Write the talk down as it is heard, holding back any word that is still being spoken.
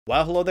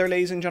Well, hello there,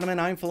 ladies and gentlemen.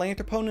 I'm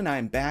Philanthropone, and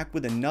I'm back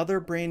with another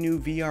brand new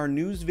VR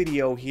news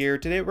video here.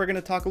 Today, we're going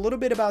to talk a little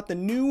bit about the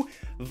new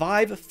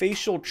Vive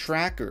facial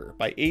tracker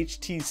by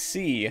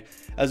HTC,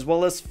 as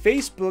well as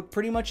Facebook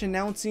pretty much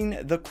announcing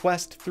the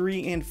Quest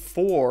 3 and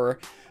 4.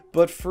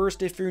 But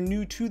first, if you're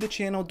new to the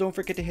channel, don't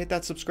forget to hit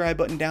that subscribe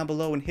button down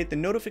below and hit the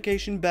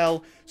notification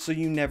bell so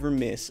you never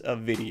miss a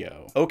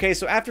video. Okay,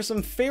 so after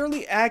some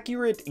fairly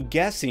accurate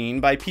guessing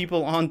by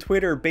people on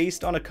Twitter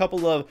based on a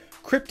couple of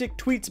cryptic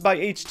tweets by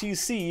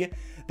HTC,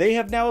 they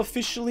have now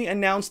officially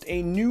announced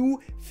a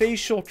new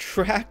facial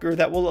tracker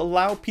that will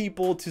allow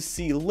people to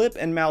see lip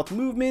and mouth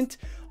movement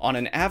on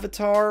an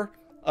avatar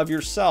of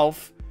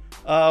yourself,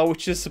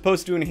 which is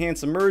supposed to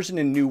enhance immersion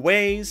in new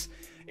ways.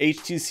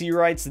 HTC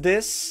writes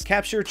this: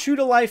 capture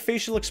true-to-life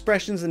facial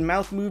expressions and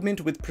mouth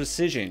movement with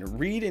precision.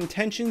 Read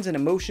intentions and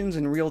emotions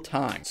in real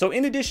time. So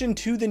in addition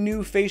to the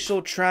new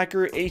facial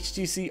tracker,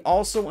 HTC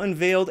also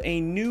unveiled a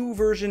new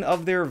version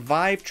of their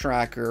Vive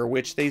tracker,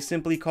 which they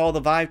simply call the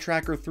Vive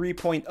Tracker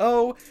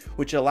 3.0,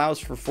 which allows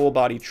for full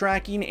body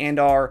tracking and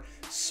are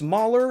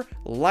smaller,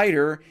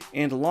 lighter,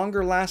 and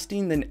longer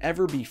lasting than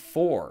ever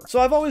before. So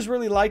I've always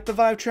really liked the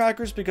Vive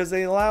trackers because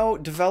they allow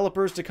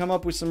developers to come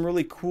up with some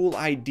really cool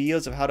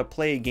ideas of how to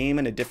play a game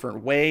in a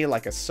different way,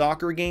 like a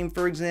soccer game,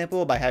 for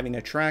example, by having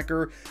a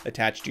tracker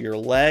attached to your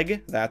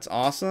leg. That's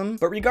awesome.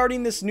 But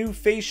regarding this new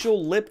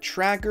facial lip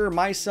tracker,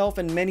 myself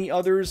and many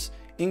others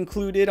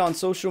included on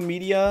social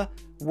media,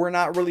 we're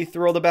not really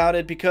thrilled about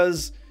it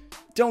because,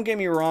 don't get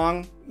me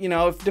wrong, you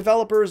know, if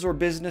developers or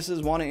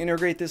businesses want to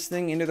integrate this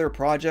thing into their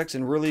projects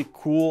in really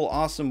cool,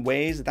 awesome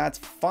ways, that's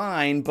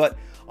fine, but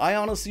I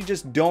honestly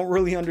just don't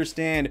really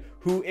understand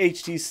who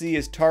HTC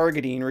is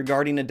targeting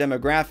regarding a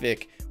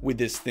demographic with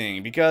this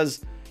thing,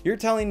 because you're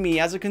telling me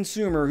as a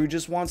consumer who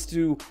just wants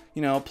to,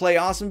 you know, play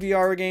awesome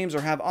VR games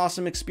or have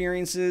awesome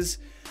experiences,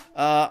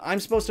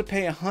 I'm supposed to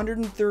pay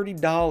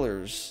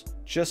 $130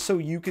 just so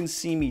you can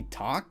see me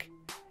talk?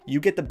 You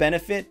get the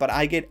benefit, but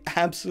I get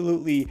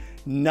absolutely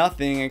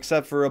nothing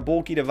except for a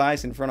bulky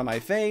device in front of my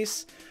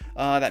face.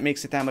 That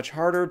makes it that much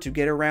harder to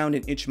get around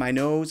and itch my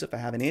nose if I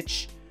have an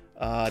itch.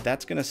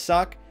 That's gonna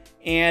suck.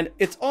 And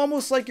it's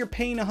almost like you're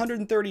paying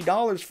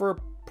 $130 for a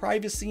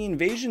privacy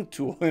invasion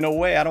tool in a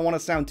way. I don't want to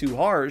sound too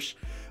harsh,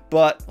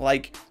 but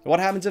like, what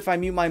happens if I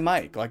mute my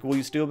mic? Like, will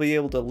you still be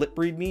able to lip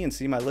read me and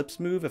see my lips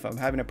move if I'm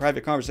having a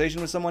private conversation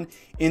with someone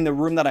in the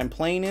room that I'm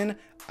playing in?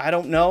 I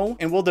don't know.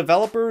 And will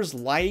developers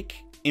like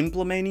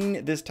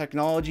implementing this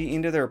technology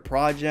into their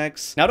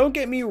projects? Now, don't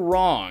get me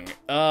wrong,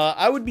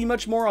 I would be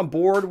much more on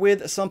board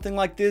with something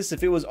like this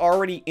if it was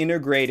already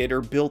integrated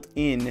or built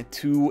in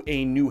to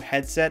a new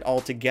headset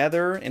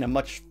altogether in a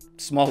much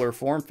smaller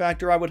form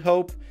factor, I would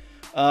hope,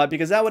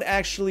 because that would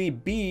actually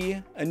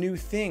be a new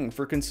thing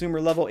for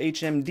consumer level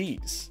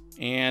HMDs.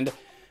 And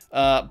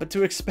but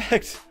to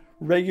expect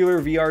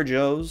regular VR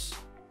Joes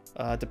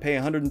to pay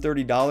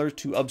 $130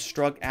 to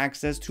obstruct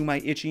access to my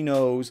itchy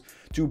nose,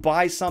 to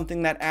buy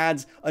something that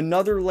adds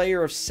another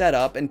layer of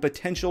setup and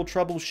potential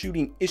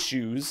troubleshooting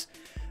issues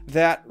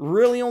that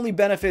really only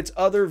benefits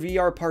other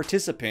VR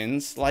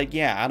participants, like,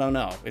 yeah, I don't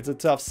know. It's a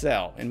tough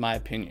sell, in my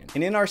opinion.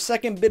 And in our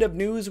second bit of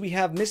news, we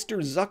have Mr.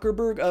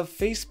 Zuckerberg of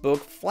Facebook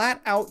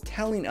flat out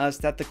telling us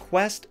that the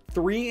Quest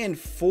 3 and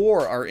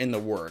 4 are in the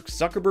works.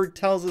 Zuckerberg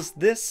tells us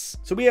this: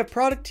 so we have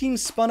product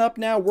teams spun up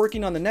now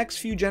working on the next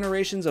few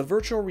generations of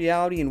virtual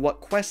reality and what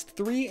Quest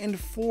 3 and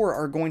 4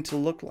 are going to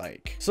look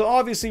like. So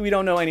obviously we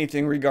don't know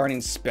anything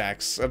regarding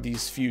specs of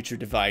these future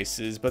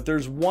devices, but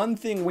there's one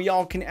thing we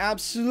all can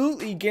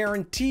absolutely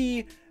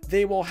guarantee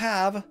they will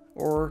have,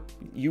 or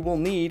you will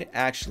need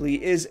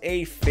actually, is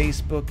a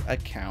Facebook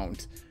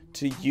account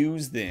to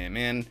use them.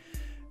 And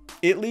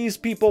it leaves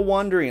people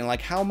wondering,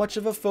 like, how much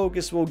of a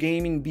focus will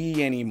gaming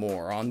be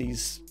anymore on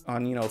these,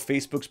 you know,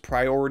 Facebook's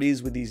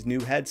priorities with these new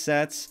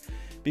headsets?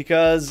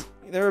 Because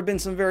there have been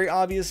some very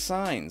obvious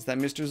signs that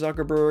Mr.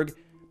 Zuckerberg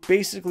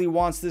basically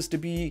wants this to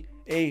be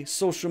a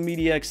social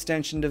media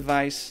extension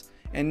device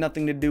and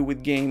nothing to do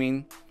with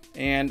gaming.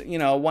 And, you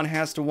know, one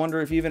has to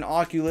wonder if even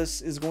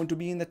Oculus is going to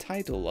be in the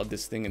title of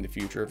this thing in the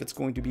future, if it's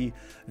going to be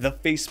the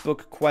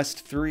Facebook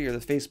Quest 3 or the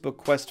Facebook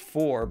Quest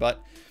 4.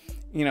 But,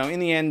 you know, in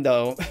the end,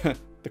 though,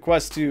 the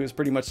Quest 2 has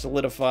pretty much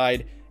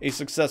solidified a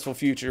successful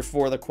future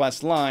for the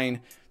Quest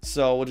line,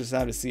 so we'll just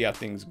have to see how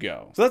things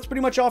go. So that's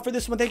pretty much all for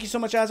this one. Thank you so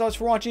much, as always,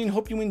 for watching.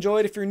 Hope you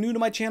enjoyed. If you're new to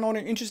my channel and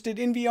are interested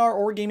in VR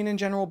or gaming in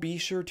general, be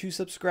sure to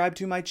subscribe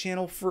to my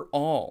channel for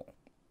all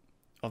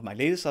of my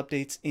latest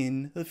updates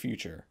in the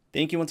future.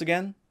 Thank you once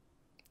again.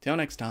 Till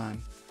next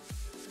time,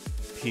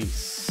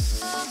 peace.